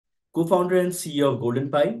co-founder and CEO of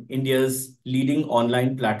GoldenPi, India's leading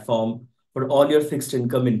online platform for all your fixed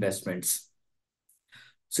income investments.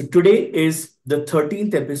 So today is the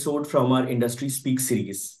 13th episode from our Industry Speak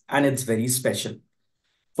series, and it's very special.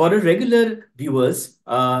 For our regular viewers,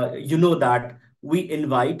 you know that we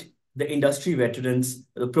invite the industry veterans,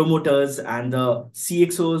 the promoters, and the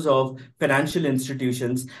CXOs of financial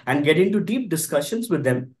institutions and get into deep discussions with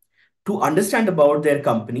them to understand about their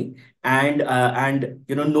company and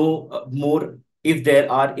know more if there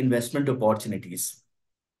are investment opportunities.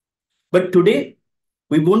 But today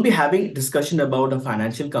we won't be having discussion about a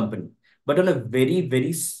financial company, but on a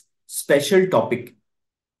very special topic,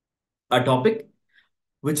 a topic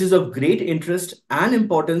which is of great interest and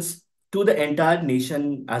importance to the entire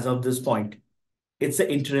nation as of this point. It's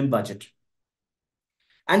the interim budget.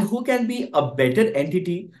 And who can be a better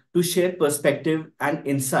entity to share perspective and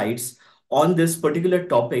insights on this particular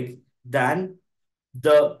topic than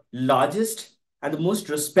the largest and the most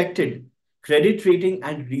respected credit rating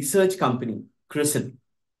and research company, CRISIL.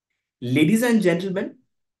 Ladies and gentlemen,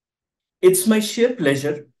 it's my sheer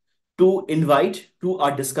pleasure to invite to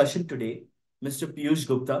our discussion today Mr. Piyush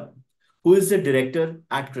Gupta, who is the director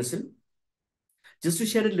at CRISIL. Just to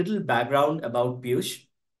share a little background about Piyush.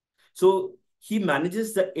 So he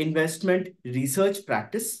manages the investment research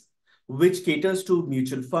practice, which caters to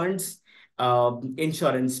mutual funds,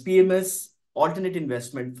 insurance PMS, alternate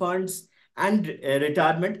investment funds, and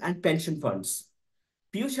retirement and pension funds.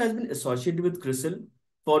 Piyush has been associated with CRISIL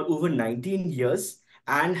for over 19 years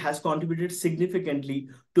and has contributed significantly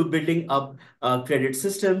to building up credit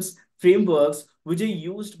systems, frameworks, which are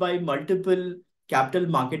used by multiple capital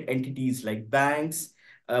market entities like banks,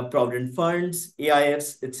 provident funds,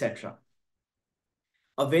 AIFs, etc.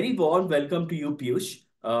 A very warm welcome to you, Piyush,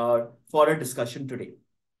 for a discussion today.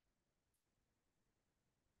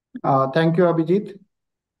 Thank you, Abhijit.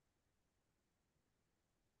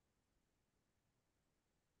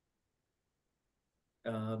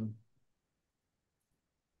 Um,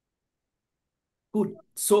 Cool.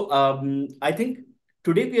 So I think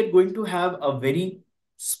today we are going to have a very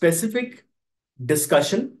specific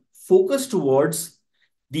discussion focused towards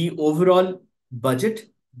the overall budget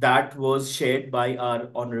that was shared by our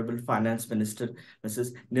Honorable Finance Minister,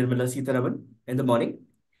 Mrs. Nirmala Sitharaman, in the morning.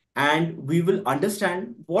 And we will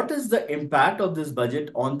understand what is the impact of this budget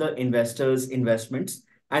on the investors' investments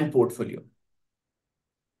and portfolio.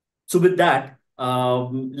 So with that,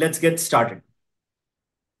 let's get started.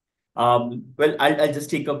 I'll just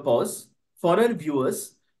take a pause. For our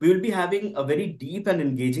viewers, we will be having a very deep and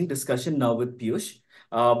engaging discussion now with Piyush.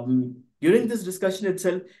 During this discussion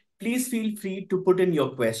itself, please feel free to put in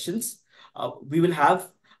your questions. We will have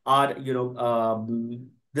our,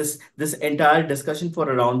 this entire discussion for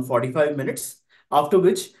around 45 minutes, after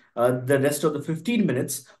which the rest of the 15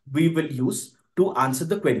 minutes we will use to answer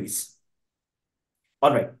the queries.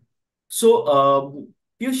 All right. So,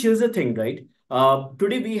 Piyush, here's the thing, right?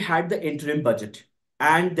 Today we had the interim budget,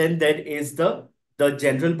 and then there is the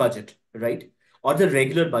general budget, right? Or the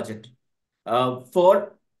regular budget.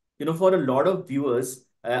 For for a lot of viewers,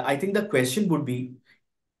 I think the question would be,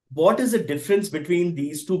 what is the difference between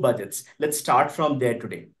these two budgets? Let's start from there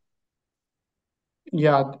today.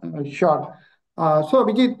 Yeah, sure. So,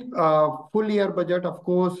 Abhijit, full year budget, of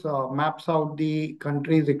course, maps out the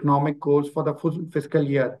country's economic goals for the full fiscal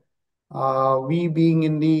year. We being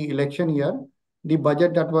in the election year, the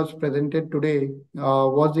budget that was presented today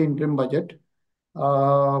was the interim budget.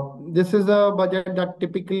 This is a budget that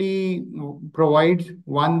typically provides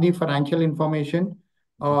one, the financial information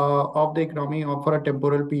of the economy for a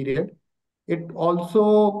temporal period. It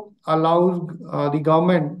also allows the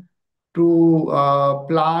government to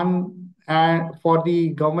plan and for the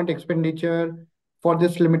government expenditure for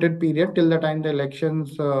this limited period till the time the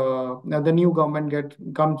elections, the new government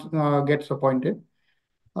gets appointed.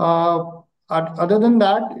 Uh, Other than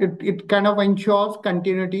that, it kind of ensures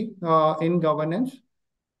continuity in governance.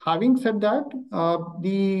 Having said that,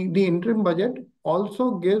 the interim budget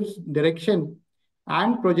also gives direction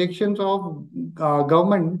and projections of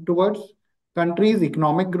government towards country's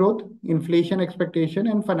economic growth, inflation expectation,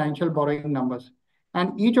 and financial borrowing numbers.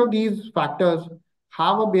 And each of these factors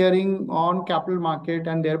have a bearing on capital market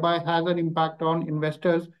and thereby has an impact on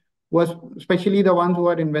investors, especially the ones who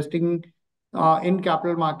are investing in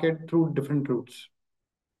capital market through different routes.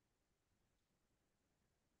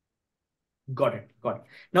 Got it. Got it.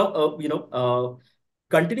 Now,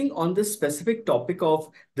 continuing on this specific topic of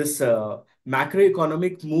this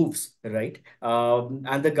macroeconomic moves, right?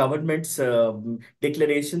 And the government's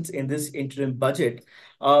declarations in this interim budget.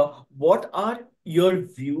 What are your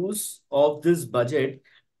views of this budget?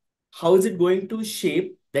 How is it going to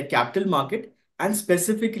shape the capital market, and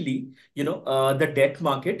specifically, the debt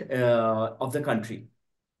market of the country.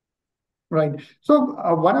 Right. So,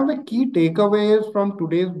 one of the key takeaways from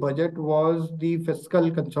today's budget was the fiscal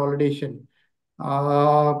consolidation.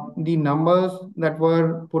 The numbers that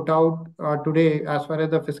were put out today, as far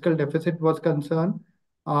as the fiscal deficit was concerned,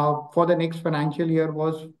 for the next financial year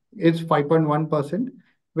is 5.1%,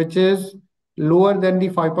 which is lower than the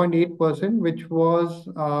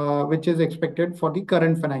 5.8%, which is expected for the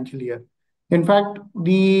current financial year. In fact,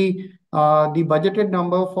 the budgeted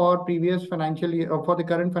number for previous financial year for the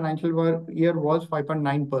current financial year was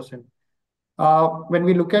 5.9%. When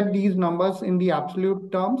we look at these numbers in the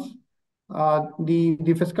absolute terms,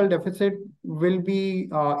 the fiscal deficit will be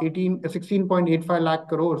 16.85 lakh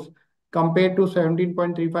crores compared to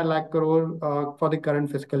 17.35 lakh crore for the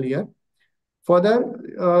current fiscal year. Further,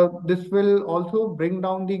 this will also bring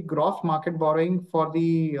down the gross market borrowing from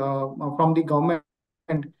the government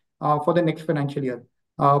for the next financial year.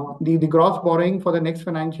 The gross borrowing for the next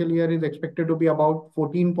financial year is expected to be about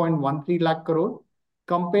 14.13 lakh crore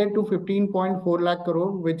compared to 15.4 lakh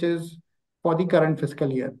crore, which is for the current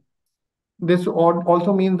fiscal year. This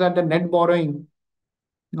also means that the net borrowing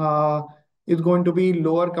uh, is going to be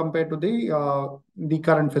lower compared to the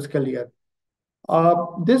current fiscal year.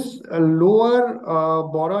 This lower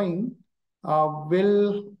borrowing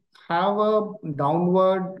will have a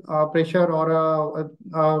downward pressure or a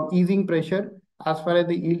easing pressure as far as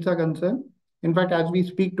the yields are concerned. In fact, as we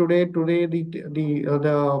speak today the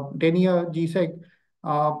 10-year GSEC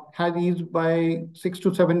has eased by 6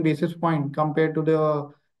 to 7 basis points compared to the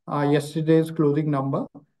yesterday's closing number.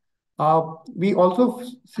 We also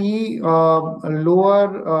see a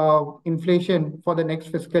lower inflation for the next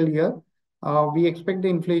fiscal year. We expect the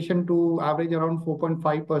inflation to average around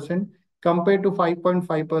 4.5% compared to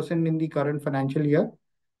 5.5% in the current financial year.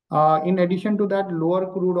 In addition to that,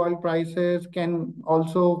 lower crude oil prices can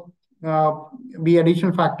also be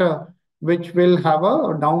additional factor which will have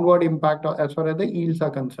a downward impact as far as the yields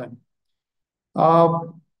are concerned.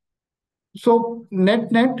 So net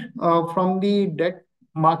from the debt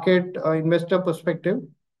market investor perspective,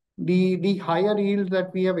 the higher yields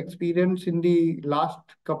that we have experienced in the last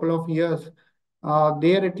couple of years,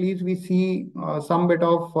 there at least we see some bit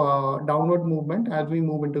of downward movement as we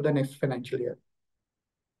move into the next financial year.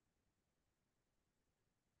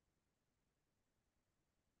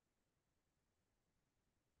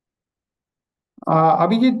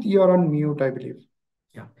 Abhijit, you're on mute, I believe.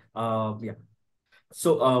 Yeah. Yeah.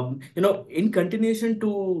 So, in continuation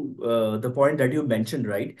to the point that you mentioned,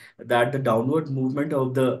 right, that the downward movement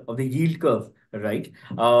of the yield curve, right?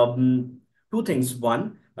 Two things.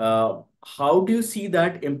 One, how do you see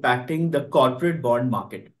that impacting the corporate bond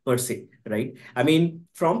market per se, right? I mean,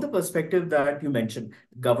 from the perspective that you mentioned,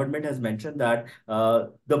 government has mentioned that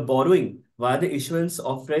the borrowing via the issuance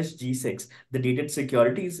of fresh G6, the dated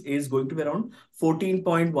securities, is going to be around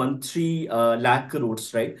 14.13 lakh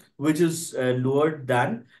crores, right? Which is lower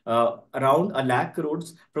than around a lakh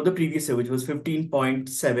crores from the previous year, which was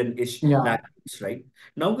 15.7-ish Yeah. lakh crores, right?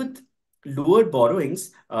 Now, with lower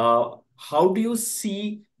borrowings, how do you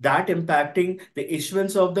see that impacting the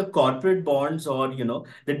issuance of the corporate bonds or,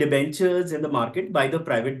 the debentures in the market by the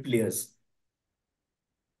private players?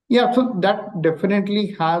 Yeah, so that definitely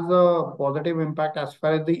has a positive impact as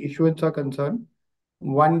far as the issuance are concerned.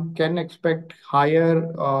 One can expect higher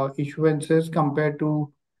issuances compared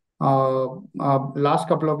to last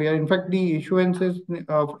couple of years. In fact, the issuances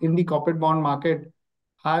in the corporate bond market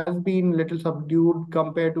has been little subdued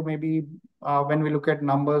compared to maybe when we look at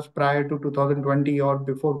numbers prior to 2020 or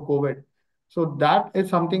before COVID. So that is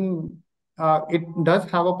something it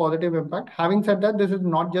does have a positive impact. Having said that, this is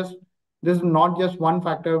not just one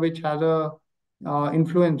factor which has a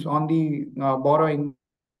influence on the borrowing.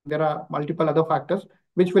 There are multiple other factors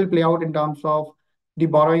which will play out in terms of the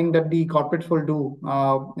borrowing that the corporates will do,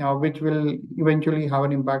 which will eventually have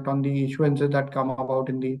an impact on the issuances that come about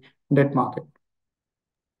in the debt market.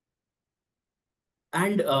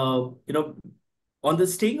 And on the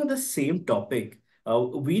staying on the same topic,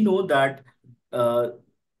 we know that uh,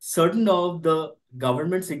 certain of the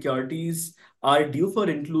government securities are due for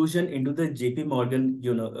inclusion into the JP Morgan,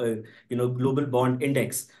 Global Bond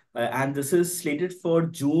Index, and this is slated for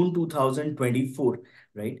June 2024,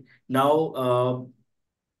 right? Now,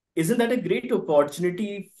 isn't that a great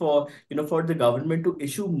opportunity for the government to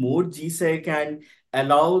issue more GSEC and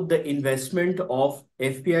allow the investment of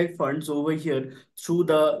FPI funds over here through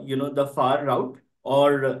the far route?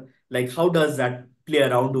 Or like, how does that play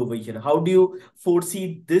around over here? How do you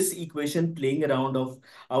foresee this equation playing around of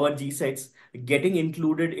our GSECs getting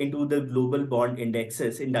included into the global bond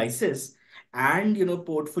indices? and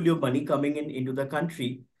portfolio money coming in into the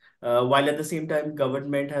country, while at the same time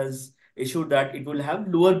government has issued that it will have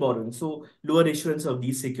lower borrowing, so lower issuance of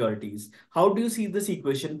these securities. How do you see this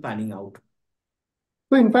equation panning out?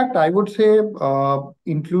 So in fact, I would say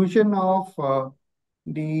inclusion of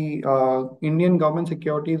the Indian government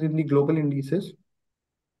securities in the global indices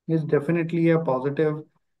is definitely a positive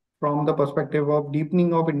from the perspective of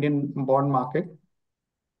deepening of Indian bond market.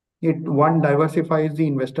 It one diversifies the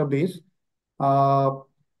investor base. Uh,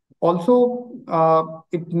 Also,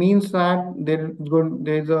 it means that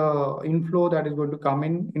there's a inflow that is going to come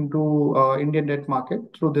into Indian debt market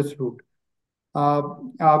through this route. Uh,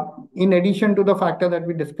 uh, in addition to the factor that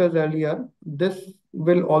we discussed earlier, this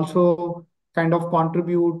will also kind of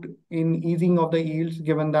contribute in easing of the yields,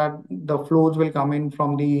 given that the flows will come in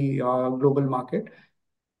from the global market.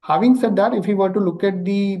 Having said that, if you were to look at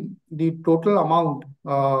the total amount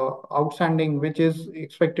outstanding, which is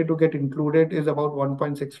expected to get included, is about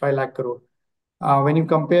 1.65 lakh crore. When you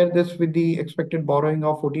compare this with the expected borrowing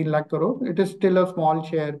of 14 lakh crore, it is still a small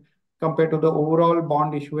share compared to the overall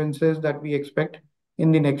bond issuances that we expect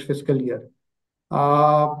in the next fiscal year.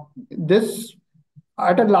 This,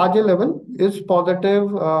 at a larger level, is positive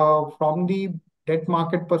from the debt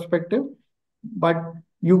market perspective, but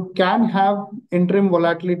you can have interim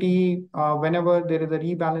volatility whenever there is a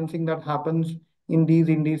rebalancing that happens in these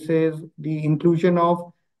indices. The inclusion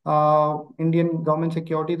of Indian government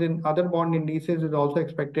securities in other bond indices is also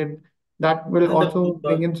expected. That will Within the also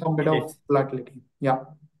bring paper in some bit of index. volatility. Yeah.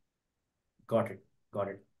 Got it. Got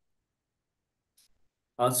it.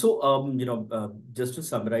 Just to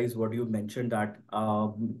summarize what you mentioned, that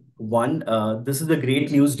one, this is the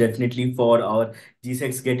great news definitely for our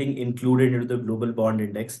G-Secs getting included into the global bond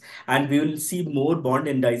index, and we will see more bond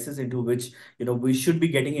indices into which we should be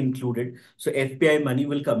getting included. So FPI money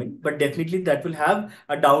will come in, but definitely that will have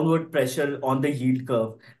a downward pressure on the yield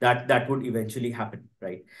curve that would eventually happen,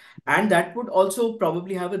 right? And that would also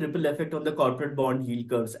probably have a ripple effect on the corporate bond yield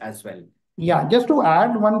curves as well. Yeah, just to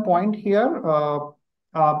add one point here, uh,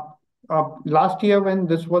 last year when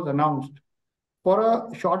this was announced, for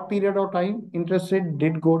a short period of time, interest rate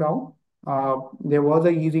did go down. There was a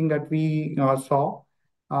easing that we saw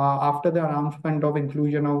after the announcement of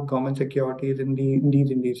inclusion of government securities in these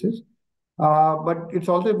indices. But it's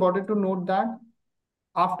also important to note that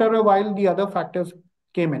after a while, the other factors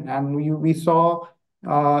came in, and we saw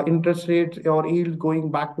interest rates or yields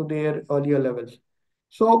going back to their earlier levels.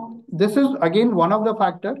 So this is again one of the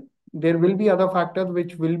factors. There will be other factors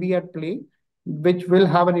which will be at play, which will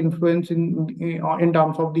have an influence in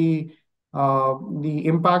terms of the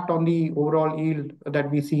impact on the overall yield that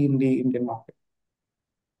we see in the Indian market.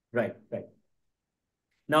 Right, right.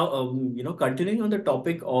 Now, continuing on the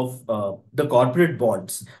topic of the corporate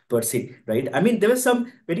bonds per se, right? I mean, there were some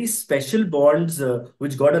very special bonds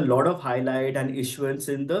which got a lot of highlight and issuance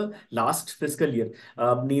in the last fiscal year,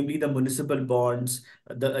 namely the municipal bonds,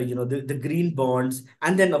 the green bonds,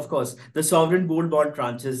 and then of course the sovereign gold bond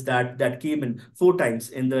tranches that came in four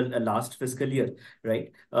times in the last fiscal year,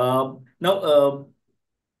 right? Now,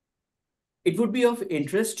 it would be of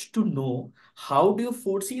interest to know how do you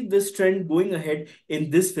foresee this trend going ahead in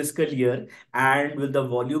this fiscal year, and will the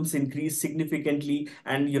volumes increase significantly,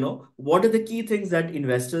 and what are the key things that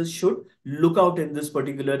investors should look out in this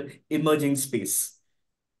particular emerging space?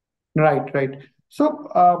 Right, right. So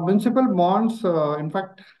municipal bonds, in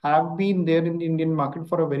fact, have been there in the Indian market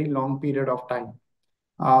for a very long period of time.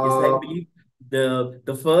 Yes, I Uh, believe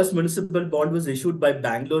the first municipal bond was issued by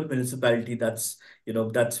Bangalore municipality. That's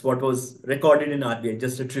what was recorded in RBI.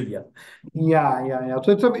 Just a trivia. yeah.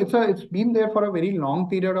 So it's been there for a very long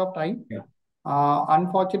period of time. Yeah.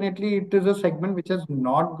 Unfortunately, it is a segment which has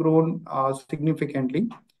not grown significantly.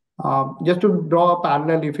 Just to draw a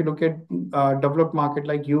parallel, if you look at developed market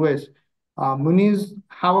like US, munis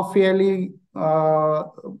have a fairly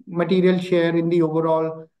material share in the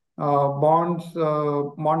overall bond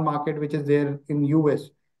market, which is there in US.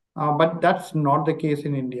 But that's not the case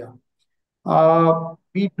in India.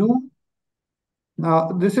 We do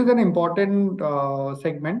This is an important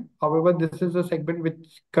segment. However, this is a segment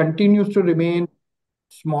which continues to remain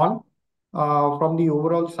small from the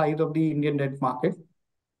overall size of the Indian debt market.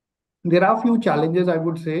 There are a few challenges, I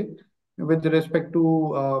would say, with respect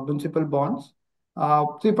to municipal bonds.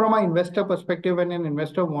 See, from an investor perspective, when an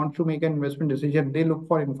investor wants to make an investment decision, they look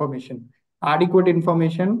for information, adequate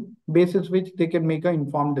information, basis which they can make an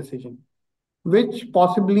informed decision, which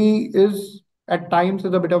possibly is at times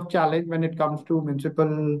is a bit of challenge when it comes to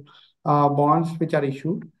municipal bonds which are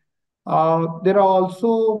issued. There are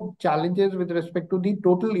also challenges with respect to the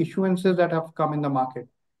total issuances that have come in the market.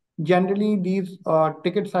 Generally, these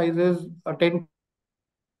ticket sizes tend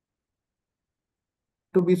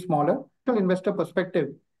to be smaller. From an institutional investor perspective,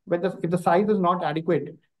 if the size is not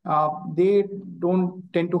adequate, they don't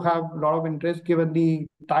tend to have a lot of interest given the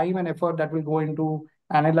time and effort that will go into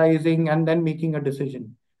analyzing and then making a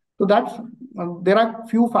decision. So there are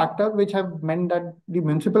few factors which have meant that the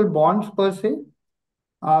municipal bonds per se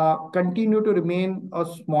continue to remain a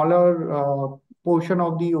smaller portion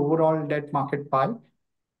of the overall debt market pie.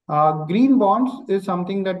 Green bonds is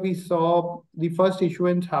something that we saw the first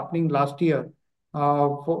issuance happening last year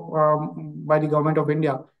by the government of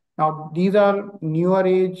India. Now, these are newer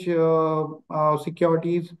age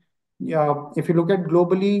securities. If you look at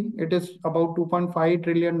globally, it is about $2.5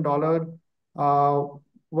 trillion uh,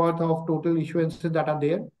 worth of total issuances that are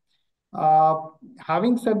there. Uh,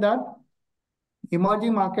 Having said that,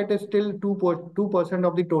 emerging market is still 2%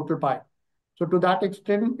 of the total pie. So to that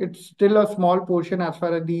extent, it's still a small portion as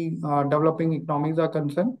far as the developing economies are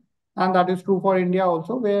concerned. And that is true for India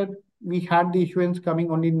also, where we had the issuance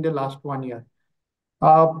coming only in the last 1 year.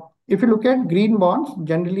 Uh, if you look at green bonds,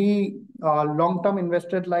 generally long-term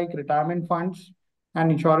investors like retirement funds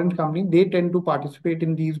and insurance companies, they tend to participate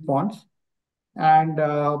in these bonds. And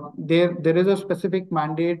there is a specific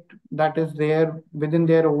mandate that is there within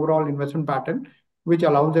their overall investment pattern, which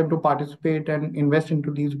allows them to participate and invest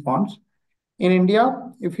into these bonds. In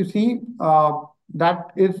India, if you see, we are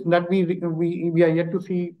yet to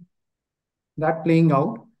see that playing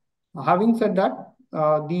out. Having said that,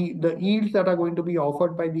 the yields that are going to be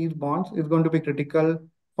offered by these bonds is going to be critical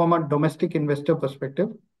from a domestic investor perspective.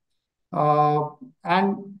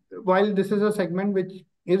 And while this is a segment which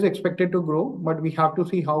is expected to grow, but we have to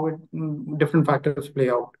see how different factors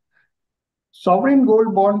play out. Sovereign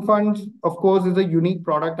gold bond funds, of course, is a unique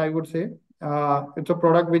product, I would say. It's a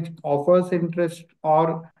product which offers interest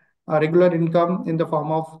or a regular income in the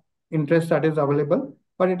form of interest that is available,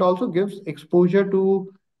 but it also gives exposure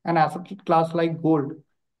to an asset class like gold,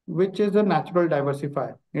 which is a natural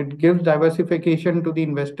diversifier. It gives diversification to the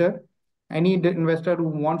investor. Any investor who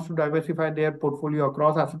wants to diversify their portfolio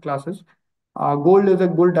across asset classes, gold is a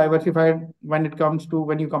good diversifier when it comes to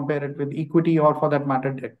when you compare it with equity or for that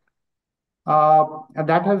matter debt. And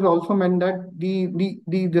that has also meant that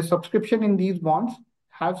the subscription in these bonds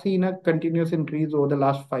have seen a continuous increase over the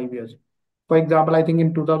last 5 years. For example, I think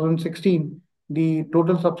in 2016, the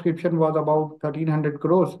total subscription was about 1,300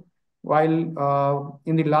 crores, while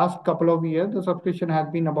in the last couple of years, the subscription has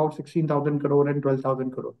been about 16,000 crore and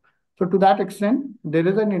 12,000 crore. So to that extent, there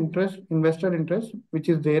is an interest, investor interest, which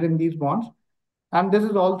is there in these bonds. And this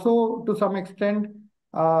is also to some extent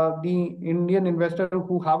the Indian investor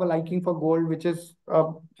who have a liking for gold, which is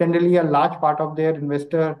generally a large part of their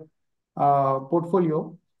investor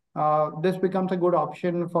portfolio. This becomes a good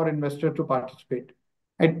option for investors to participate.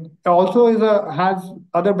 It also has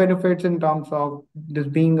other benefits in terms of this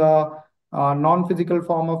being a non-physical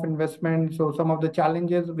form of investment. So some of the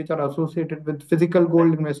challenges which are associated with physical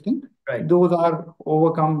gold investing, Right. those are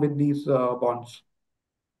overcome with these bonds.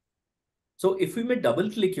 So if we may double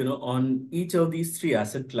click, on each of these three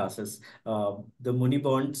asset classes, the muni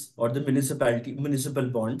bonds or the municipal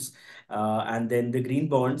bonds, and then the green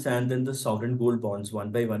bonds, and then the sovereign gold bonds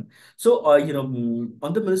one by one. So,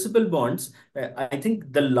 on the municipal bonds, I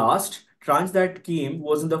think the last tranche that came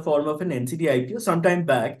was in the form of an NCD IPO sometime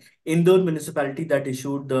back. Indore municipality that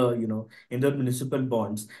issued the, Indore municipal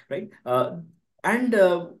bonds, right? And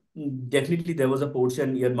definitely there was a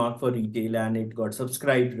portion earmarked for retail and it got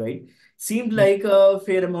subscribed, right? Seemed like a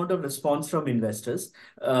fair amount of response from investors.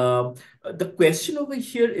 The question over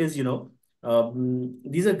here is, these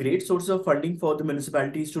are great sources of funding for the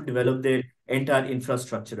municipalities to develop their entire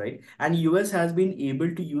infrastructure, right? And US has been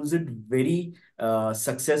able to use it very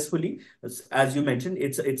successfully. As you mentioned,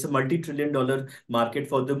 it's a multi-trillion-dollar market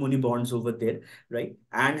for the muni bonds over there, right?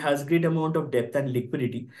 And has great amount of depth and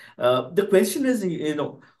liquidity. The question is,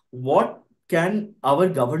 what can our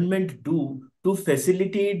government do to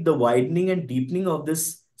facilitate the widening and deepening of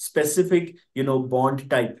this specific, bond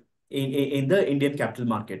type in the Indian capital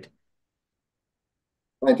market?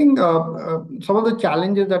 I think some of the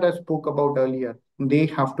challenges that I spoke about earlier, they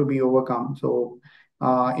have to be overcome. So,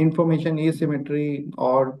 information asymmetry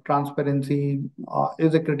or transparency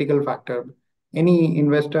is a critical factor. Any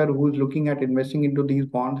investor who is looking at investing into these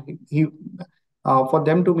bonds, for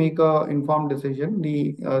them to make a informed decision,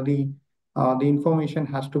 the information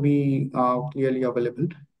has to be clearly available.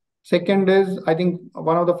 Second is, I think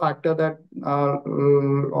one of the factor that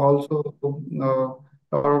also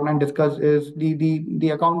and discuss is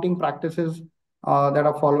the accounting practices that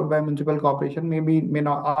are followed by municipal corporation may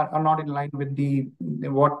not are not in line with the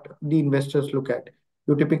what the investors look at.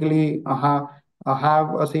 you typically have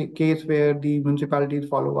a say, case where the municipalities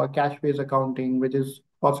follow a cash-based accounting, which is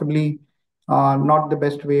possibly not the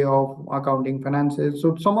best way of accounting finances.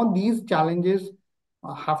 So some of these challenges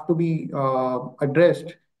have to be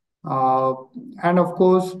addressed. Uh, and of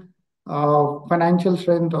course, financial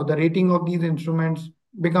strength or the rating of these instruments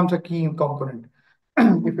becomes a key component.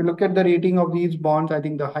 If you look at the rating of these bonds, I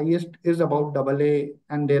think the highest is about double A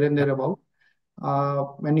and there and thereabout.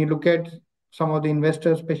 When you look at some of the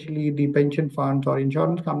investors, especially the pension funds or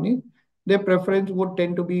insurance companies, their preference would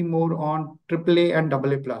tend to be more on AAA and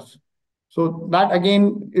AA plus. So that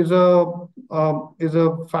again is a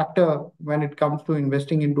factor when it comes to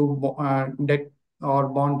investing into debt or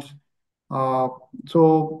bonds. Uh,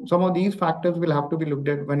 so some of these factors will have to be looked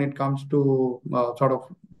at when it comes to sort of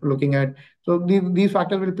looking at. So these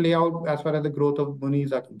factors will play out as far as the growth of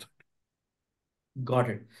monies are concerned. Got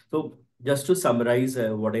it. So just to summarize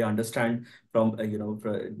what I understand from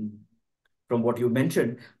from what you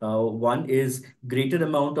mentioned, one is greater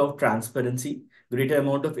amount of transparency, greater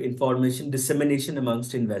amount of information dissemination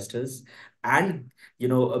amongst investors, and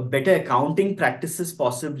better accounting practices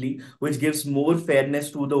possibly, which gives more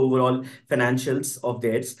fairness to the overall financials of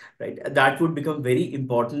theirs, right? That would become very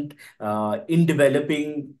important in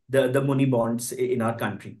developing the money bonds in our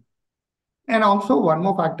country. And also one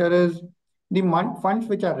more factor is the funds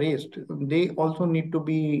which are raised, they also need to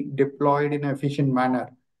be deployed in an efficient manner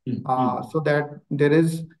Mm. so that there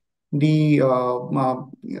is the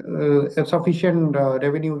sufficient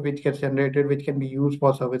revenue which gets generated, which can be used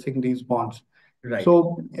for servicing these bonds. Right.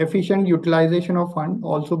 So efficient utilization of fund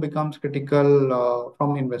also becomes critical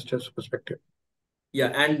from investors' perspective. Yeah,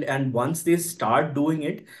 and once they start doing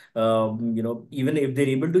it, even if they're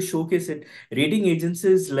able to showcase it, rating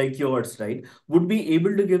agencies like yours, right, would be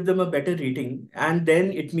able to give them a better rating, and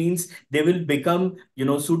then it means they will become,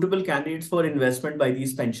 suitable candidates for investment by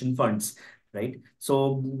these pension funds, right?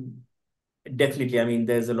 So definitely, I mean,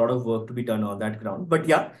 there's a lot of work to be done on that ground. But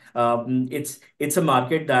yeah, it's a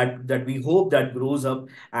market that we hope that grows up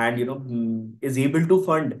and is able to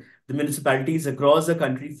fund the municipalities across the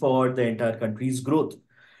country for the entire country's growth.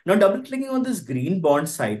 Now, double clicking on this green bond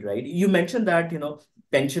side, right? You mentioned that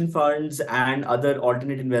pension funds and other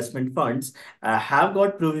alternate investment funds have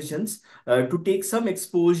got provisions to take some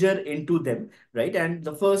exposure into them, right? And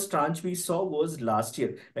the first tranche we saw was last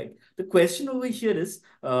year, right? The question over here is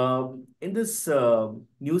in this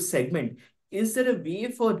new segment, is there a way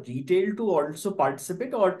for retail to also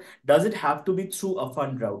participate, or does it have to be through a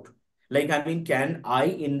fund route? Like, I mean, can I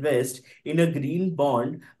invest in a green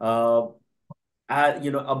bond, a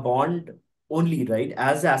bond only, right,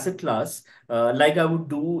 as asset class, like I would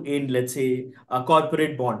do in, let's say, a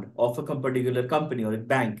corporate bond of a particular company or a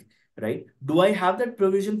bank, right? Do I have that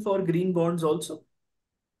provision for green bonds also?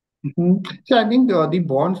 Mhm. So I think the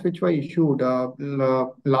bonds which were issued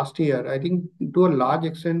last year, I think to a large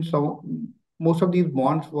extent, most of these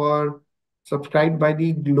bonds were subscribed by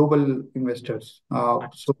the global investors.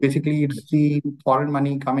 So basically, it's Understood. the foreign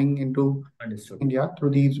money coming into Understood. India through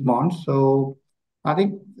these bonds. So I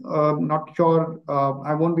think not sure.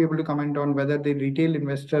 I won't be able to comment on whether the retail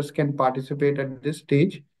investors can participate at this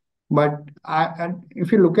stage. But and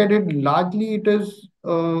if you look at it, largely it is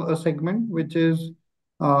a segment which is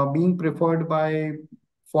being preferred by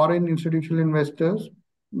foreign institutional investors,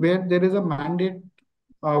 where there is a mandate.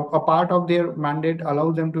 A part of their mandate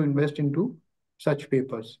allows them to invest into such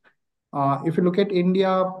papers. If you look at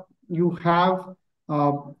India, you have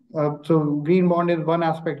uh, so green bond is one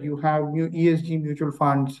aspect. You have new ESG mutual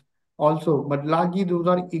funds also, but largely those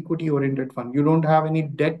are equity oriented funds. You don't have any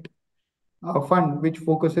debt fund which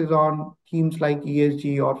focuses on themes like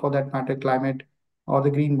ESG or for that matter climate or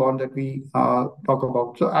the green bond that we talk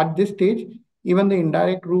about. So at this stage, even the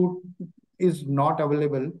indirect route is not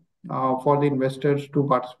available for the investors to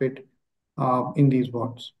participate in these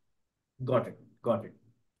bonds. Got it. Got it.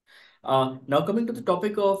 Now coming to the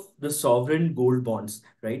topic of the sovereign gold bonds,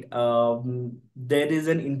 right? There is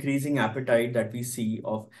an increasing appetite that we see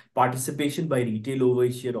of participation by retail over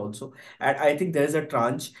here also, and I think there is a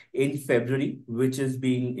tranche in February which is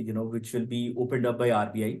being, which will be opened up by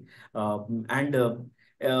RBI, and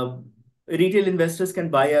uh, retail investors can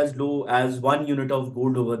buy as low as 1 unit of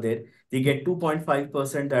gold over there. They get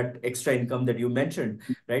 2.5% that extra income that you mentioned,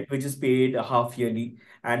 right, which is paid half yearly,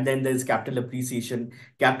 and then there's capital appreciation,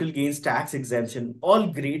 capital gains tax exemption, all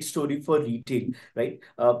great story for retail, right?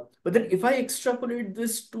 But then if I extrapolate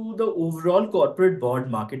this to the overall corporate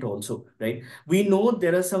bond market also, right, we know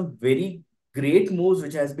there are some very great moves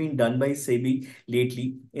which has been done by SEBI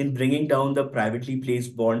lately in bringing down the privately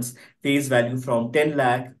placed bonds face value from 10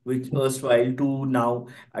 lakh, which erstwhile, to now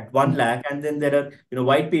at 1 lakh. And then there are,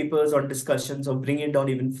 white papers on discussions of bringing it down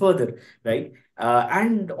even further, right?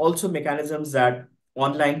 And also mechanisms that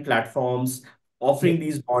online platforms Yes, offering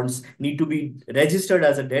these bonds need to be registered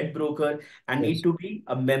as a debt broker and need yes, to be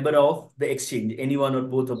a member of the exchange, any one or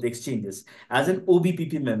both of the exchanges, as an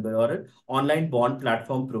OBPP member or an online bond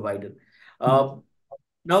platform provider. mm, uh,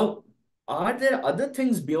 Now, are there other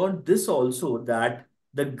things beyond this also that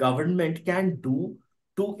the government can do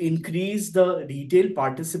to increase the retail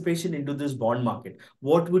participation into this bond market?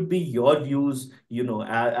 What would be your views,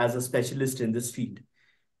 as a specialist in this field?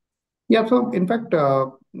 yeah. So, in fact,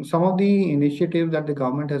 some of the initiatives that the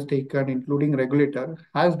government has taken, including regulator,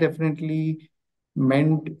 has definitely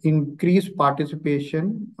meant increased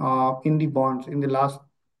participation in the bonds in the last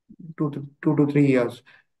 2 to 3 years.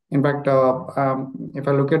 In fact, if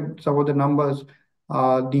I look at some of the numbers,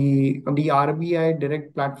 the RBI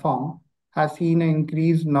direct platform has seen an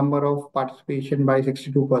increased number of participation by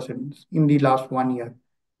 62% in the last 1 year.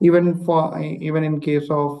 Even in case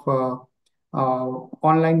of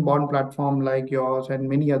online bond platform like yours and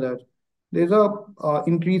many others, there's a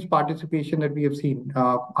increased participation that we have seen,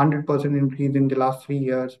 100% increase in the last 3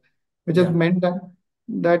 years, which has Yeah, meant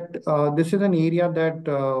that this is an area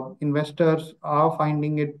that investors are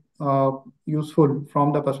finding it useful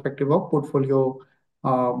from the perspective of portfolio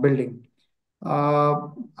building. Uh,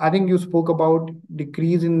 I think you spoke about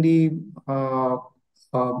decrease in uh,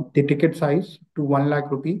 the ticket size to 1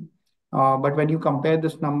 lakh rupee. But when you compare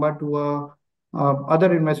this number to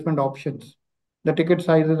other investment options, the ticket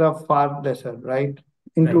sizes are far lesser, right? right.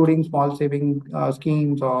 Including small saving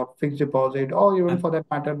schemes or fixed deposit, or even Ab- for that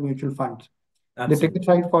matter, mutual funds. The ticket Absolutely.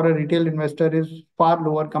 size for a retail investor is far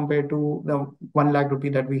lower compared to the 1 lakh rupee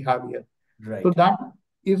that we have here. So Right. that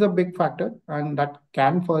is a big factor, and that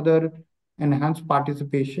can further enhance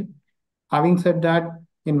participation. Having said that,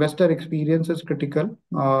 investor experience is critical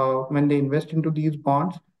when they invest into these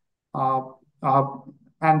bonds. Uh, uh,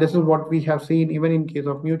 and this is what we have seen even in case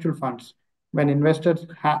of mutual funds. When investors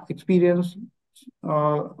have experience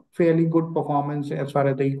fairly good performance as far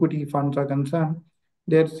as the equity funds are concerned,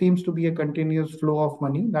 there seems to be a continuous flow of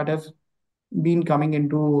money that has been coming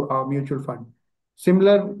into a mutual fund.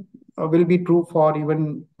 Similar will be true for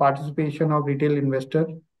even participation of retail investor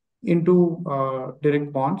into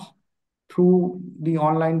direct bonds through the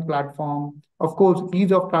online platform. Of course,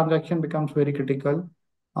 ease of transaction becomes very critical.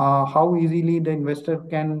 How easily the investor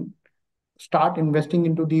can start investing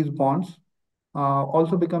into these bonds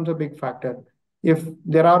also becomes a big factor. If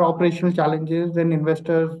there are operational challenges, then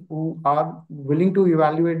investors who are willing to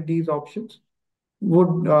evaluate these options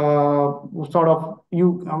would sort of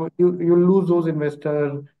you lose those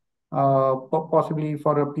investors possibly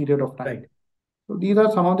for a period of time. Right. So these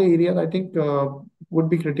are some of the areas I think would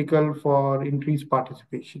be critical for increased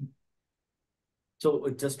participation. So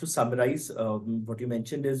just to summarize, what you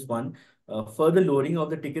mentioned is one, further lowering of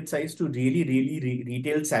the ticket size to really, really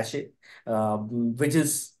retail sachet, which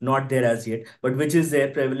is not there as yet, but which is there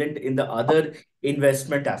prevalent in the other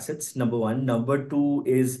investment assets. Number one. Number two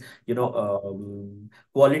is,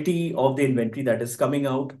 quality of the inventory that is coming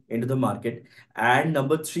out into the market. And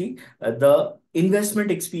number three, the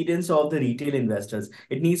investment experience of the retail investors.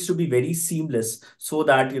 It needs to be very seamless so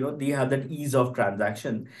that, they have that ease of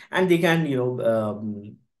transaction and they can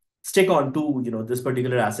stick on to this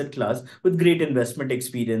particular asset class with great investment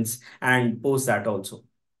experience and post that also.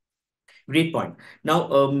 Great point. Now,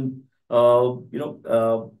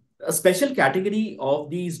 a special category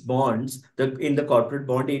of these bonds in the corporate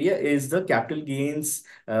bond area is the capital gains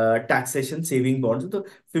taxation saving bonds, the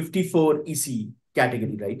 54 EC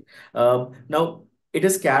category, right? Now, it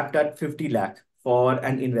is capped at 50 lakh for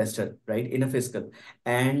an investor, right, in a fiscal.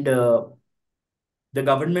 And the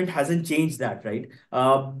government hasn't changed that, right?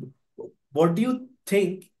 What do you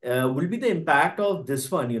think will be the impact of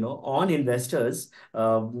this one, on investors,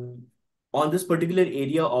 on this particular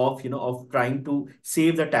area of, of trying to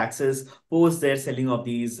save the taxes post their selling of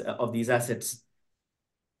these assets?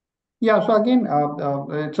 Yeah, so again,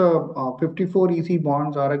 it's a 54 EC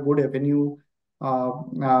bonds are a good avenue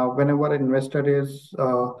whenever an investor is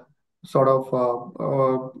sort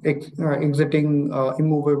of exiting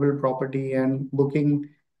immovable property and booking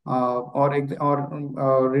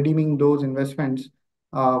or redeeming those investments.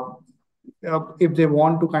 Uh, if they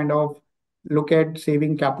want to kind of look at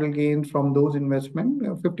saving capital gains from those investments,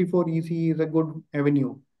 54 EC is a good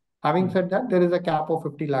avenue. Having Hmm. said that, there is a cap of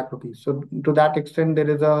 50 lakh rupees. So to that extent, there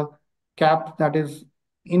is a cap that is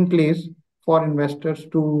in place for investors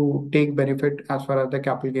to take benefit as far as the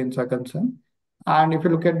capital gains are concerned. And if you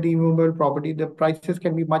look at the immovable property, the prices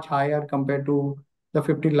can be much higher compared to the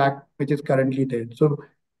 50 lakh which is currently there. So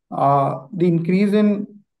the increase in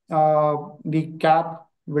the cap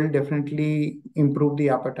will definitely improve the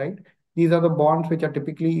appetite. These are the bonds which are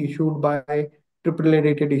typically issued by AAA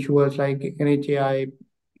rated issuers like NHAI,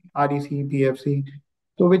 REC, PFC.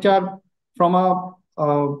 So which are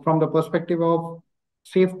from the perspective of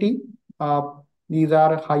safety, uh, these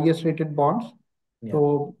are highest rated bonds. Yeah.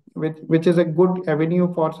 So which is a good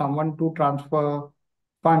avenue for someone to transfer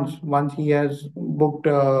funds once he has booked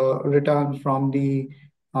returns from the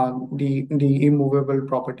immovable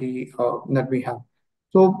property that we have.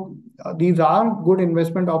 So these are good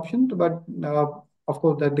investment options, but of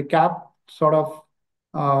course the cap sort of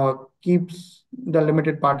uh, keeps the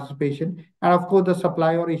limited participation, and of course the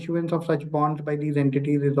supply or issuance of such bonds by these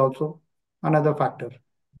entities is also another factor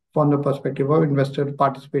from the perspective of investor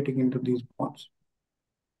participating into these bonds.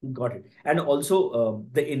 Got it. And also,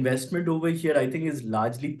 the investment over here, I think, is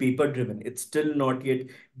largely paper driven. It's still not yet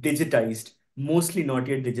digitized, mostly not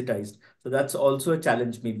yet digitized. So that's also a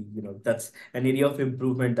challenge, maybe, that's an area of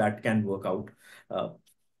improvement that can work out. Uh,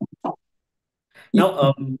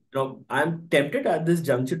 Yeah. Now, I'm tempted at this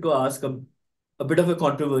juncture to ask a bit of a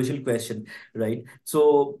controversial question, right?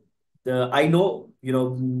 So, I know,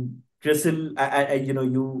 CRISIL,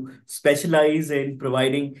 you specialize in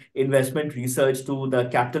providing investment research to the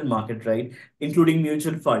capital market, right? Including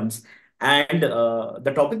mutual funds. And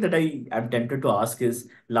the topic that I am tempted to ask is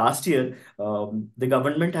last year, the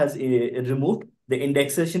government has removed the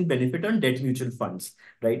indexation benefit on debt mutual funds,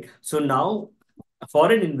 right? So now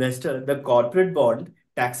for an investor, the corporate bond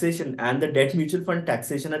taxation and the debt mutual fund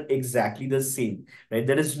taxation are exactly the same, right?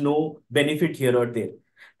 There is no benefit here or there.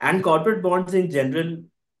 And corporate bonds in general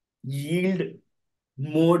yield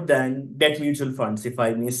more than debt mutual funds, if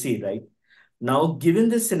I may say, right? Now, given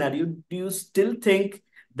this scenario, do you still think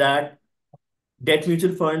that debt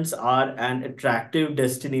mutual funds are an attractive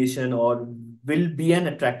destination or will be an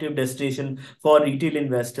attractive destination for retail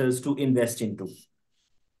investors to invest into?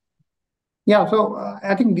 Yeah, so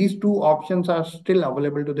I think these two options are still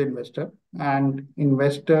available to the investor and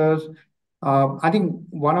investors. I think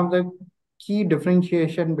one of the key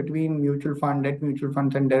differentiation between mutual fund, debt mutual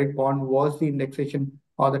funds, and direct bond was the indexation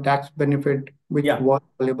or the tax benefit, which Yeah, was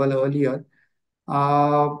available earlier,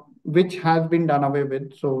 uh, which has been done away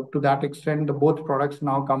with. So to that extent, the both products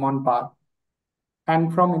now come on par.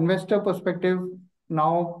 And from investor perspective,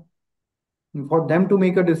 now for them to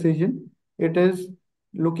make a decision, it is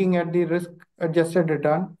looking at the risk adjusted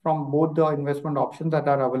return from both the investment options that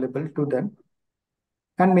are available to them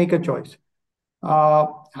and make a choice.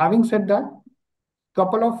 Having said that,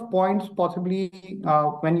 couple of points possibly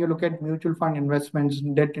when you look at mutual fund investments,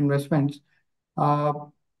 debt investments, uh,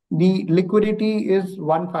 the liquidity is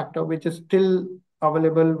one factor which is still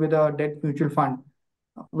available with a debt mutual fund,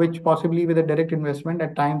 which possibly with a direct investment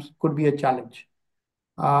at times could be a challenge.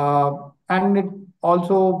 Uh, and it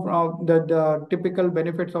also the typical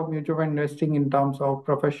benefits of mutual fund investing in terms of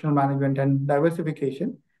professional management and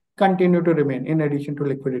diversification continue to remain in addition to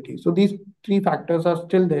liquidity. So these three factors are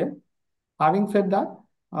still there. Having said that,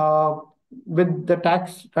 uh, with the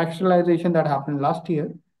tax rationalization that happened last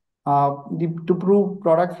year, to prove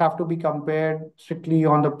products have to be compared strictly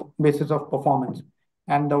on the basis of performance.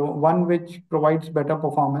 And the one which provides better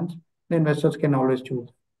performance, the investors can always choose.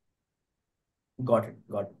 got it,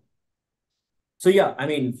 got it. So yeah, I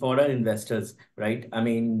mean, for our investors, right? I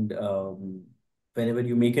mean, whenever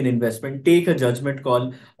you make an investment, take a judgment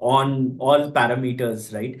call on all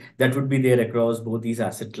parameters, right? That would be there across both these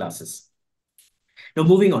asset classes. Now,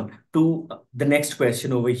 moving on to the next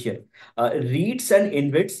question over here. REITs and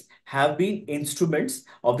InvITs have been instruments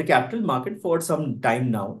of the capital market for some time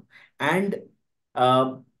now, and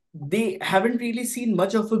uh, they haven't really seen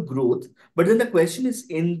much of a growth. But then the question is,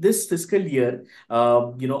 in this fiscal year,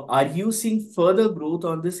 are you seeing further growth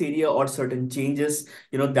on this area or certain changes,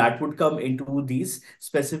 that would come into these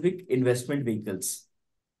specific investment vehicles?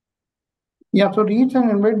 Yeah, so REITs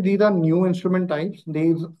and InvIT, these are new instrument types.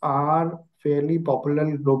 These are fairly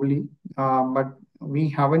popular globally, but we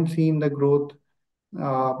haven't seen the growth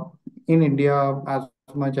uh, in India as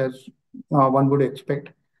much as one would expect.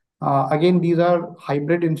 Again, these are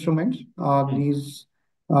hybrid instruments. Hmm.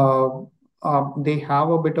 They have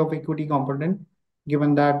a bit of equity component,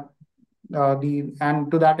 given that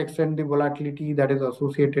and to that extent the volatility that is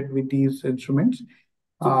associated with these instruments.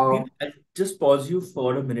 So, Uh, I'll just pause you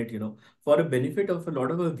for a minute, for the benefit of a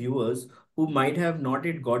lot of our viewers who might have not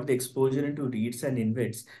yet got the exposure into REITs and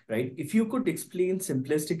InvITs, right? If you could explain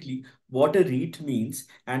simplistically what a REIT means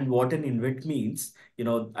and what an InvIT means,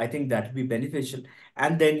 I think that would be beneficial.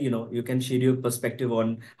 And then, you can share your perspective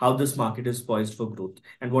on how this market is poised for growth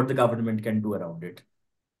and what the government can do around it.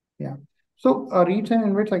 Yeah. So REITs and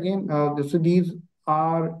InvITs again, these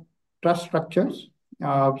are trust structures.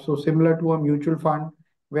 So similar to a mutual fund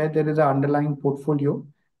where there is an underlying portfolio.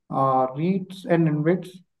 REITs and InvITs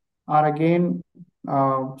are again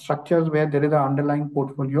structures where there is an underlying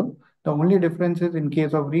portfolio. The only difference is in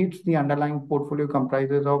case of REITs, the underlying portfolio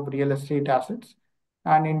comprises of real estate assets,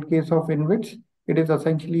 and in case of InvITs, it is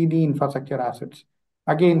essentially the infrastructure assets.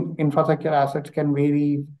 Again, infrastructure assets can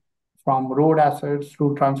vary from road assets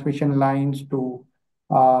to transmission lines to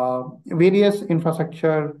various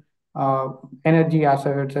infrastructure, uh, energy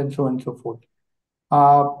assets, and so on and so forth.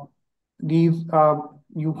 Uh, these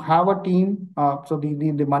You have a team, so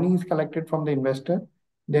the money is collected from the investor.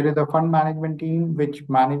 There is a fund management team which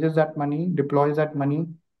manages that money, deploys that money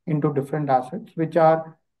into different assets, which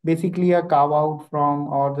are basically a carve out from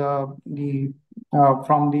or the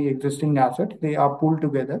from the existing assets. They are pulled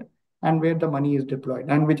together and where the money is deployed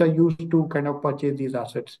and which are used to kind of purchase these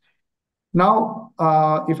assets. Now,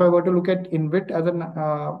 if I were to look at InvIT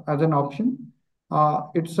as an option,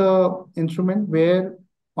 it's a instrument where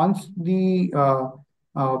once the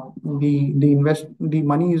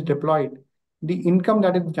money is deployed, the income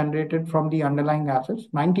that is generated from the underlying assets,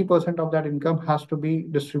 90% of that income has to be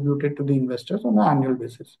distributed to the investors on an annual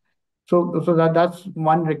basis. So that's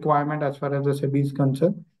one requirement as far as the SEBI is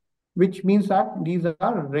concerned, which means that these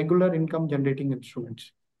are regular income generating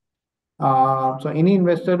instruments. So any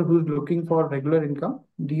investor who's looking for regular income,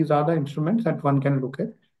 these are the instruments that one can look at,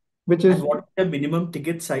 which And is what is the minimum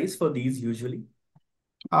ticket size for these usually?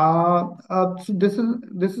 so this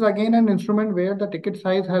is again an instrument where the ticket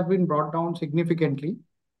size has been brought down significantly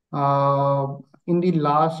in the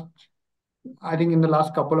last, I think in the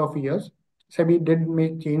last couple of years. SEBI did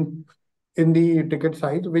make change in the ticket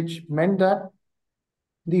size, which meant that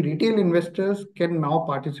the retail investors can now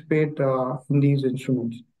participate in these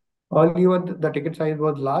instruments. Earlier, the ticket size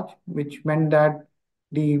was large, which meant that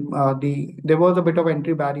there was a bit of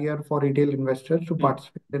entry barrier for retail investors to Hmm.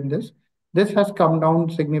 participate in this. This has come down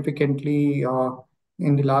significantly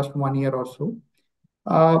in the last 1 year or so.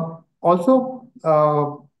 Also,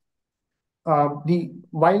 the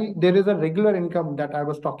while there is a regular income that I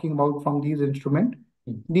was talking about from these instruments,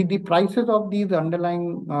 Hmm. the prices of these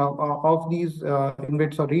underlying of these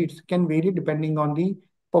InvITs or REITs can vary depending on the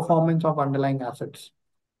performance of underlying assets.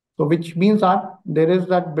 So which means that there is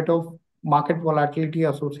that bit of market volatility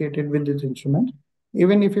associated with these instruments.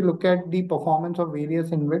 Even if you look at the performance of various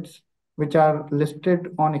InvITs which are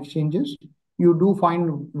listed on exchanges, you do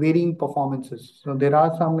find varying performances. So there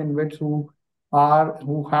are some InvITs who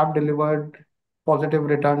have delivered positive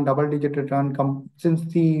return, double-digit return since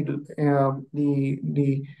the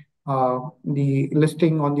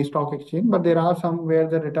listing on the stock exchange, but there are some where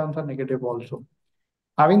the returns are negative also.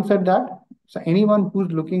 Having said that, so anyone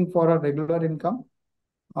who's looking for a regular income,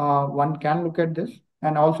 one can look at this.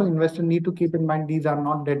 And also, investors need to keep in mind these are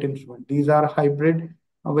not debt instruments. These are hybrid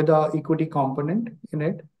with a equity component in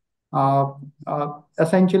it.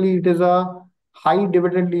 Essentially, it is a high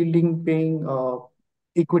dividend yielding paying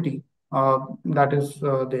equity that is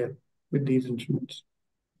there with these instruments.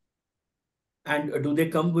 And do they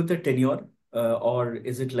come with a tenure, or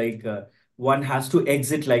is it like one has to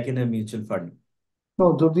exit like in a mutual fund?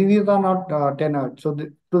 No, so these are not tenured. So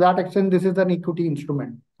to that extent, this is an equity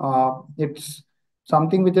instrument. It's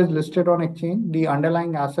something which is listed on exchange. The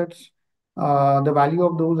underlying assets, the value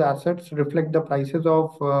of those assets reflect the prices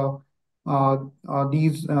of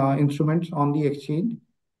these instruments on the exchange,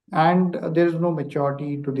 and there is no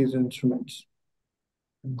maturity to these instruments.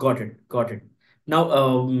 Got it. Got it. Now,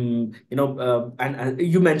 and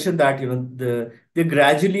you mentioned that, they're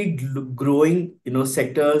gradually growing,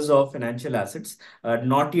 sectors of financial assets,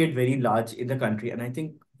 not yet very large in the country. And I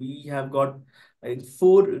think we have got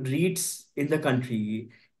four REITs in the country,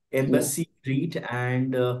 Yeah. Embassy REIT,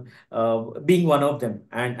 and being one of them,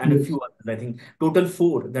 and a Yes. few others. I think total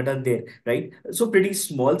four that are there, right? So pretty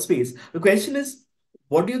small space. The question is,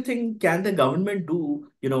 what do you think can the government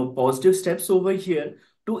do, positive steps over here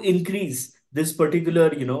to increase this particular,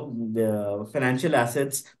 the financial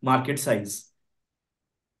assets market size?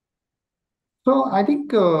 So I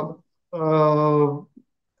think,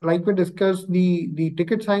 like we discussed, the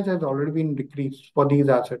ticket size has already been decreased for these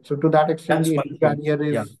assets. So to that extent, That's the one entry thing.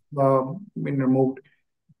 barrier Yeah. is been removed.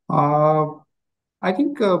 Uh, I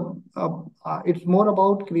think it's more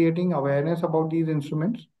about creating awareness about these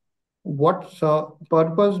instruments. What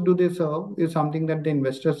purpose do they serve is something that the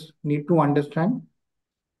investors need to understand.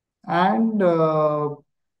 And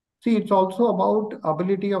see, it's also about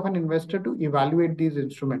ability of an investor to evaluate these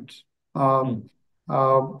instruments. Uh,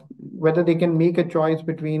 Hmm. whether they can make a choice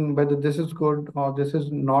between whether this is good or this is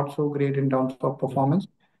not so great in terms of Hmm. performance.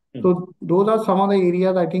 Hmm. So those are some of the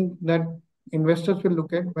areas I think that investors will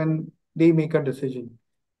look at when they make a decision.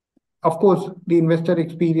 Of course, the investor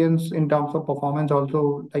experience in terms of performance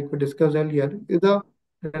also, like we discussed earlier, is a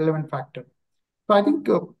relevant factor. So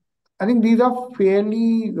I think these are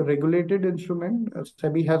fairly regulated instrument.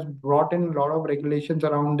 SEBI has brought in a lot of regulations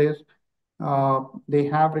around this. They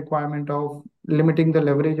have requirement of limiting the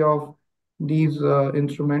leverage of these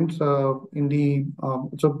instruments in the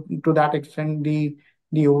so to that extent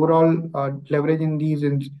the overall leverage in these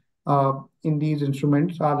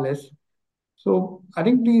instruments are less. So I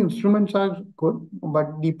think the instruments are good,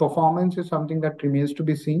 but the performance is something that remains to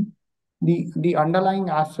be seen. The underlying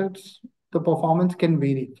assets, the performance can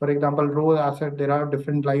vary. For example, rose asset, there are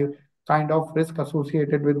different like kind of risk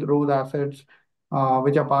associated with rose assets,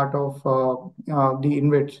 which are part of the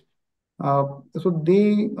InvITs. Uh, so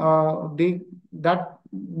they that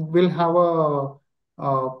will have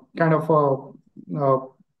a kind of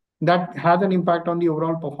that has an impact on the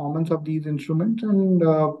overall performance of these instruments, and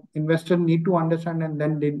investors need to understand, and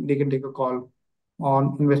then they can take a call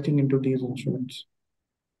on investing into these instruments.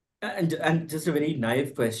 And just a very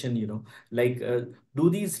naive question, like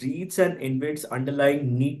do these REITs and InvITs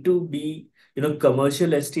underlying need to be,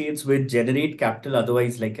 commercial estates which generate capital?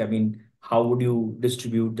 Otherwise, like, I mean, how would you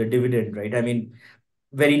distribute the dividend, right? I mean,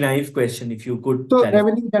 very naive question, if you could So clarify.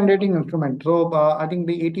 revenue generating instrument. So I think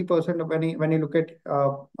the 80% of when you look at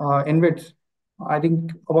InvITs, I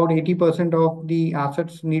think about 80% of the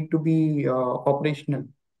assets need to be operational,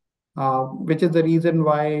 which is the reason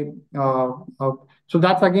why. So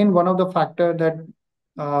that's again one of the factor that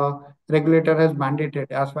uh, regulator has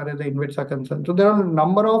mandated as far as the InvITs are concerned. So there are a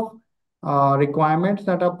number of requirements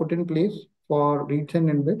that are put in place for REITs and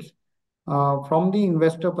InvITs from the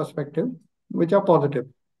investor perspective, which are positive.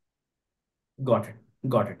 Got it.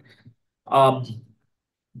 Got it. Um,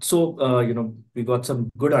 So, we got some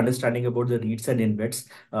good understanding about the REITs and InvITs.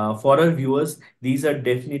 For our viewers, these are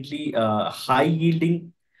definitely high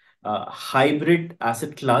yielding, hybrid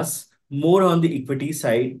asset class, more on the equity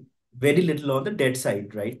side, very little on the debt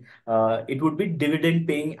side, right? It would be dividend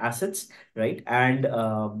paying assets, right? And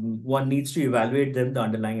one needs to evaluate them, the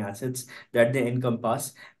underlying assets that they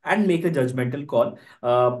encompass, and make a judgmental call.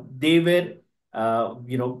 They were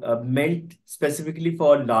meant specifically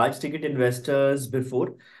for large ticket investors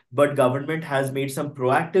before, but government has made some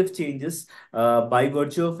proactive changes by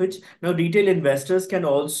virtue of which now retail investors can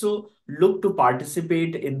also look to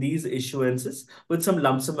participate in these issuances with some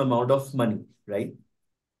lump sum amount of money, right?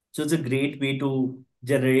 So it's a great way to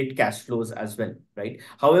generate cash flows as well, right?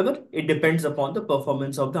 However, it depends upon the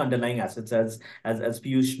performance of the underlying assets, as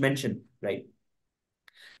Piyush mentioned, right?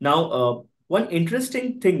 Now, one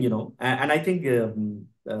interesting thing, and I think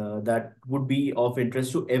that would be of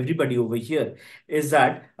interest to everybody over here, is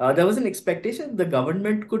that there was an expectation the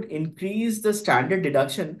government could increase the standard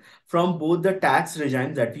deduction from both the tax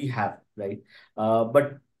regimes that we have, right?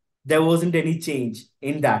 But there wasn't any change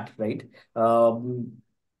in that, right?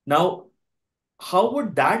 Now, how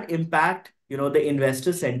would that impact, the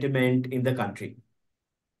investor sentiment in the country?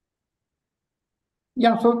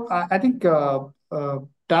 Yeah, so I think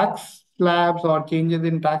tax slabs or changes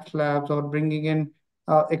in tax slabs or bringing in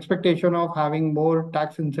expectation of having more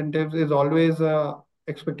tax incentives is always a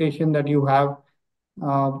expectation that you have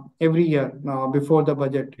every year before the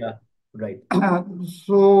budget. Yeah, right.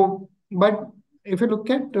 So, but if you look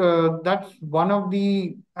at that's one of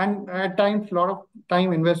the, and at times, a lot of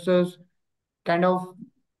time investors kind of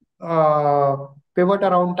uh, pivot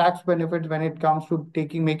around tax benefits when it comes to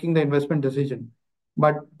making the investment decision.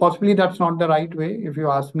 But possibly that's not the right way. If you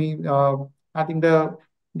ask me, I think the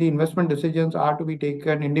investment decisions are to be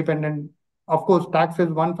taken independent. Of course, tax is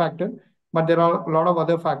one factor, but there are a lot of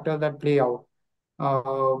other factors that play out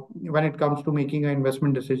when it comes to making an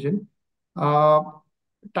investment decision. Uh,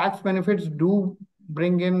 Tax benefits do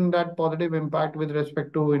bring in that positive impact with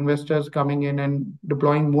respect to investors coming in and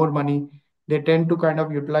deploying more money. They tend to kind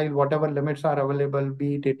of utilize whatever limits are available,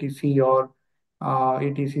 be it ATC or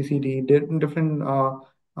ATCCD. Different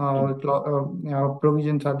Hmm.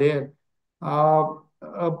 provisions are there. Uh,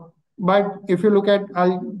 uh, but if you look at,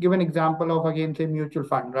 I'll give an example of again, say mutual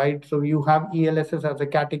fund, right? So you have ELSS as a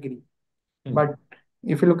category, Hmm. but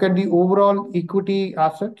if you look at the overall equity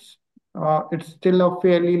assets, it's still a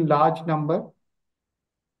fairly large number.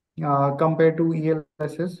 compared to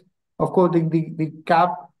ELSS. Of course, the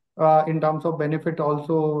cap in terms of benefit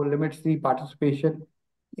also limits the participation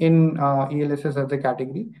in ELSS as a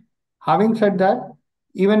category. Having said that,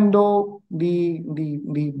 even though the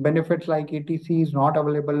benefits like ATC is not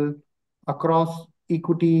available across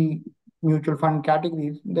equity mutual fund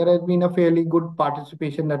categories, there has been a fairly good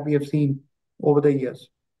participation that we have seen over the years.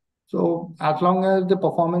 So as long as the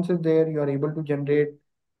performance is there, you are able to generate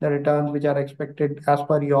the returns which are expected as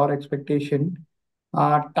per your expectation.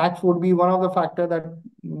 Tax would be one of the factor that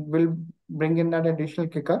will bring in that additional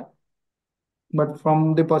kicker. But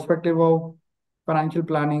from the perspective of financial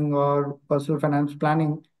planning or personal finance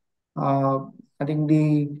planning, uh, I think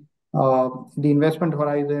the investment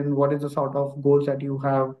horizon, what is the sort of goals that you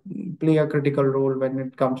have, play a critical role when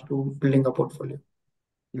it comes to building a portfolio.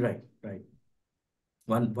 Right, right.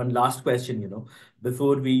 One last question,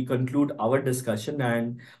 before we conclude our discussion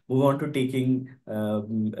and move on to taking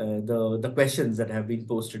the questions that have been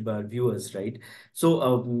posted by our viewers, right?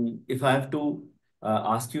 So, if I have to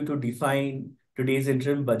ask you to define today's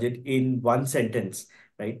interim budget in one sentence,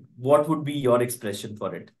 right? What would be your expression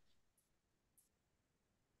for it?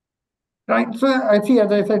 Right. So I see,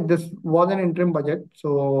 as I said, this was an interim budget.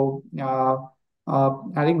 So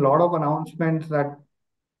I think a lot of announcements that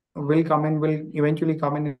will eventually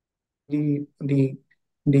come in the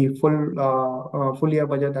full year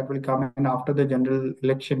budget that will come in after the general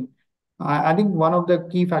election. I think one of the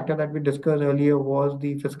key factor that we discussed earlier was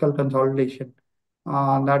the fiscal consolidation.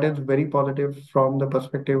 That is very positive from the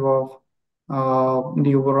perspective of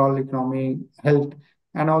the overall economy health,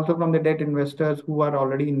 and also from the debt investors who are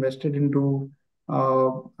already invested into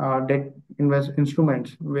debt invest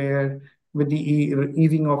instruments, where with the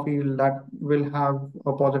easing of yield, that will have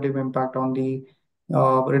a positive impact on the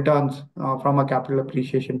returns from a capital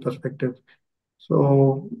appreciation perspective.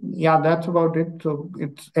 So yeah, that's about it. So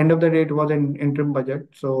it's end of the day, it was an interim budget.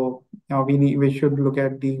 So we should look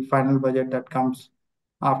at the final budget that comes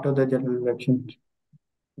after the general elections.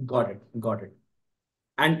 Got it, got it.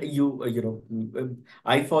 And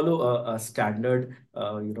I follow a standard,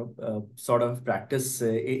 sort of practice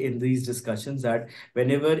in these discussions that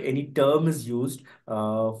whenever any term is used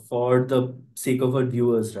for the sake of our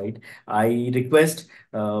viewers, right, I request,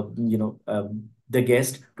 the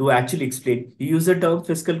guest to actually explain. You use the term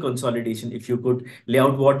fiscal consolidation. If you could lay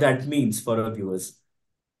out what that means for our viewers.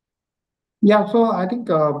 Yeah, so I think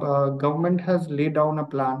government has laid down a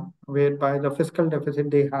plan whereby the fiscal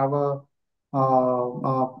deficit, they have a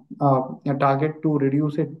target to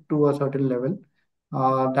reduce it to a certain level.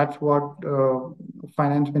 That's what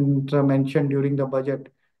finance minister mentioned during the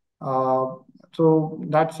budget. Uh, so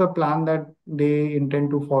that's a plan that they intend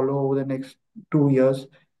to follow over the next 2 years.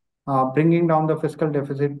 Bringing down the fiscal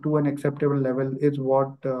deficit to an acceptable level is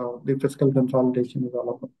what the fiscal consolidation is all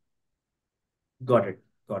about. Got it.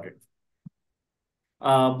 Got it.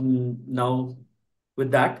 Now,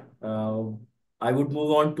 with that, I would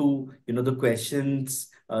move on to the questions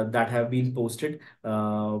that have been posted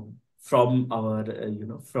from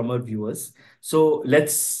our viewers. So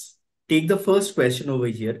let's take the first question over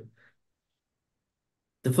here.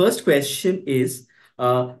 The first question is,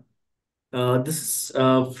 this is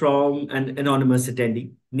from an anonymous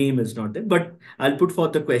attendee. Name is not there, but I'll put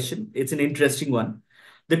forth the question. It's an interesting one.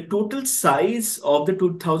 The total size of the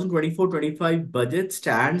 2024-25 budget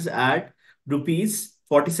stands at rupees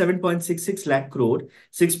 47.66 lakh crore,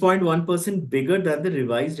 6.1% bigger than the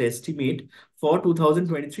revised estimate for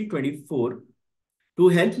 2023-24. To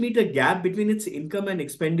help meet the gap between its income and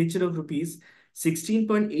expenditure of rupees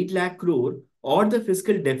 16.8 lakh crore or the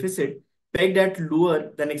fiscal deficit pegged at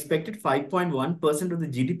lower than expected 5.1% of the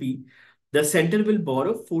GDP, the center will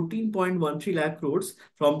borrow 14.13 lakh crores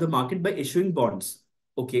from the market by issuing bonds.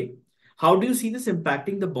 Okay. How do you see this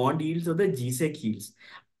impacting the bond yields or the GSEC yields?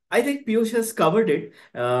 I think Piyush has covered it.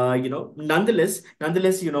 Nonetheless,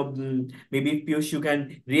 maybe Piyush, you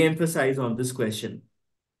can re-emphasize on this question.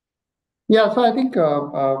 Yeah, so I think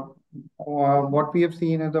what we have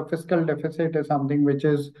seen is the fiscal deficit is something which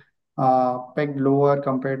is pegged lower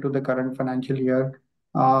compared to the current financial year.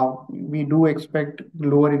 We do expect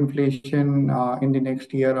lower inflation in the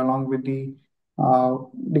next year, along with the uh,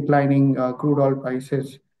 declining crude oil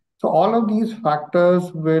prices. So all of these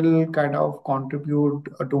factors will kind of contribute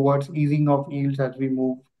towards easing of yields as we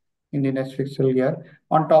move in the next fiscal year.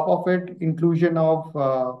 On top of it, inclusion of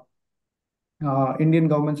Indian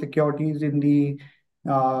government securities in the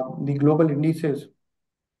global indices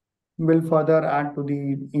will further add to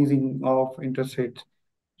the easing of interest rates.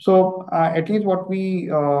 So at least what we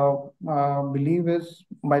believe is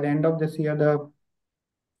by the end of this year, the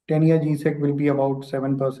 10-year GSEC will be about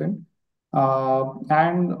 7%.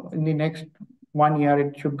 And in the next 1 year,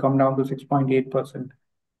 it should come down to 6.8%.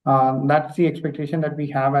 That's the expectation that we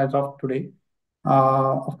have as of today.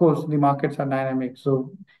 Of course, the markets are dynamic,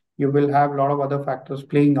 so you will have a lot of other factors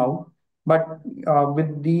playing out. But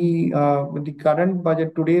with the current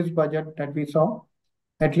budget, today's budget that we saw,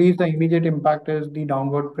 at least the immediate impact is the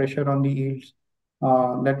downward pressure on the yields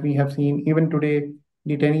that we have seen. Even today,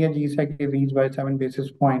 the 10-year G-Sec is reached by 7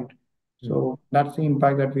 basis point. So that's the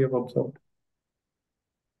impact that we have observed.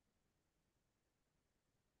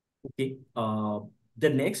 Okay. The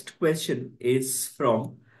next question is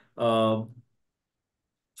uh,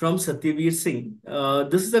 from Satyavir Singh.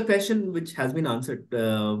 This is a question which has been answered,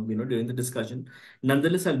 during the discussion.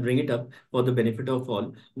 Nonetheless, I'll bring it up for the benefit of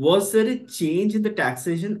all. Was there a change in the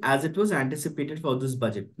taxation as it was anticipated for this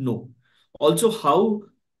budget? No. Also, how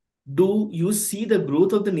do you see the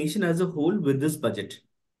growth of the nation as a whole with this budget?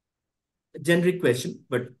 A generic question,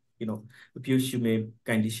 but Piyush, you may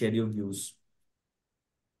kindly share your views.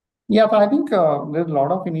 Yeah, but I think there's a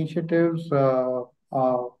lot of initiatives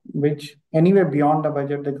which, anyway, beyond the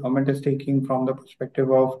budget, the government is taking from the perspective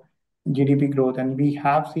of GDP growth. And we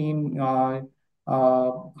have seen higher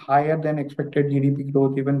than expected GDP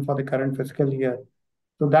growth even for the current fiscal year.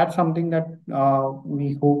 So that's something that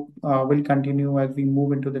we hope will continue as we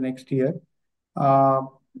move into the next year.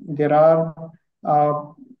 There are, uh,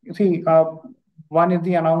 see, one is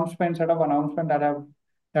the set of announcements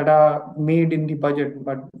that are made in the budget,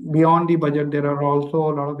 but beyond the budget, there are also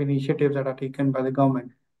a lot of initiatives that are taken by the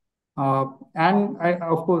government. Of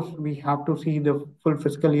course, we have to see the full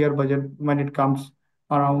fiscal year budget when it comes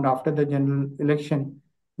around after the general election.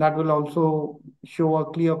 That will also show a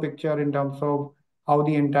clear picture in terms of how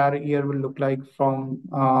the entire year will look like from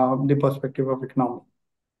the perspective of economy.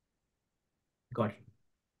 Got it.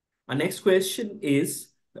 Our next question is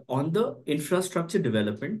on the infrastructure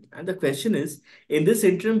development. And the question is, in this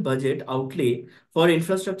interim budget outlay for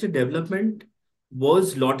infrastructure development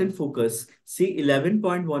was lot in focus, say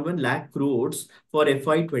 11.11 lakh crores for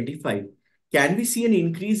FY25. Can we see an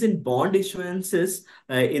increase in bond issuances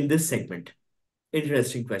in this segment?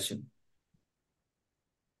 Interesting question.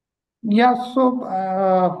 Yeah,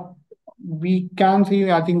 so we can see,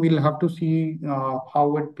 I think we'll have to see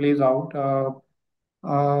how it plays out.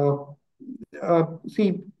 Uh,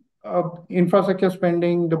 See, infrastructure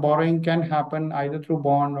spending, the borrowing can happen either through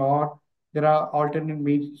bond or there are alternate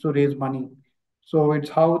means to raise money. So it's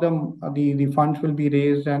how the funds will be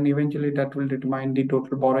raised, and eventually that will determine the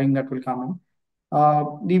total borrowing that will come in.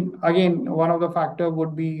 The again, one of the factor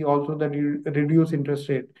would be also the reduced interest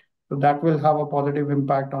rate. So that will have a positive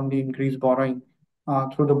impact on the increased borrowing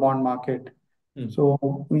through the bond market.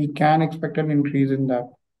 So we can expect an increase in that.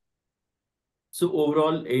 So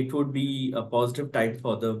overall, it would be a positive time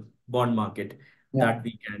for the bond market Yeah. that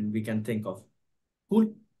we can think of.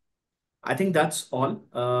 Cool. I think that's all.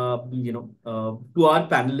 To our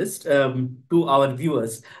panelists, to our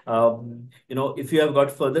viewers, if you have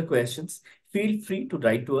got further questions, feel free to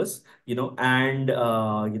write to us, and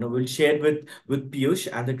we'll share with Piyush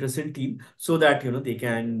and the CRISIL team so that they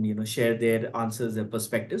can share their answers, their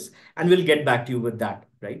perspectives, and we'll get back to you with that,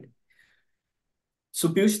 right? So,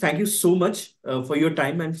 Piyush, thank you so much for your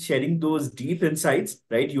time and sharing those deep insights,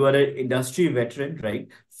 right? You are an industry veteran, right?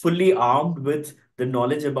 Fully armed with the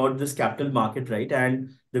knowledge about this capital market, right?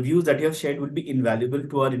 And the views that you have shared will be invaluable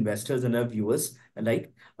to our investors and our viewers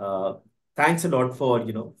alike. Thanks a lot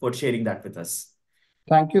for sharing that with us.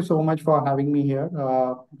 Thank you so much for having me here.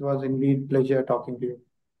 It was indeed pleasure talking to you.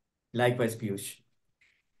 Likewise, Piyush.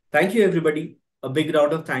 Thank you, everybody. A big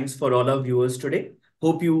round of thanks for all our viewers today.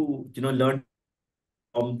 Hope you learned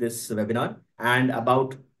from this webinar and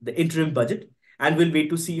about the interim budget, and we'll wait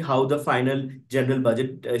to see how the final general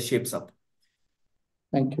budget shapes up.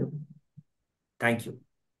 Thank you. Thank you.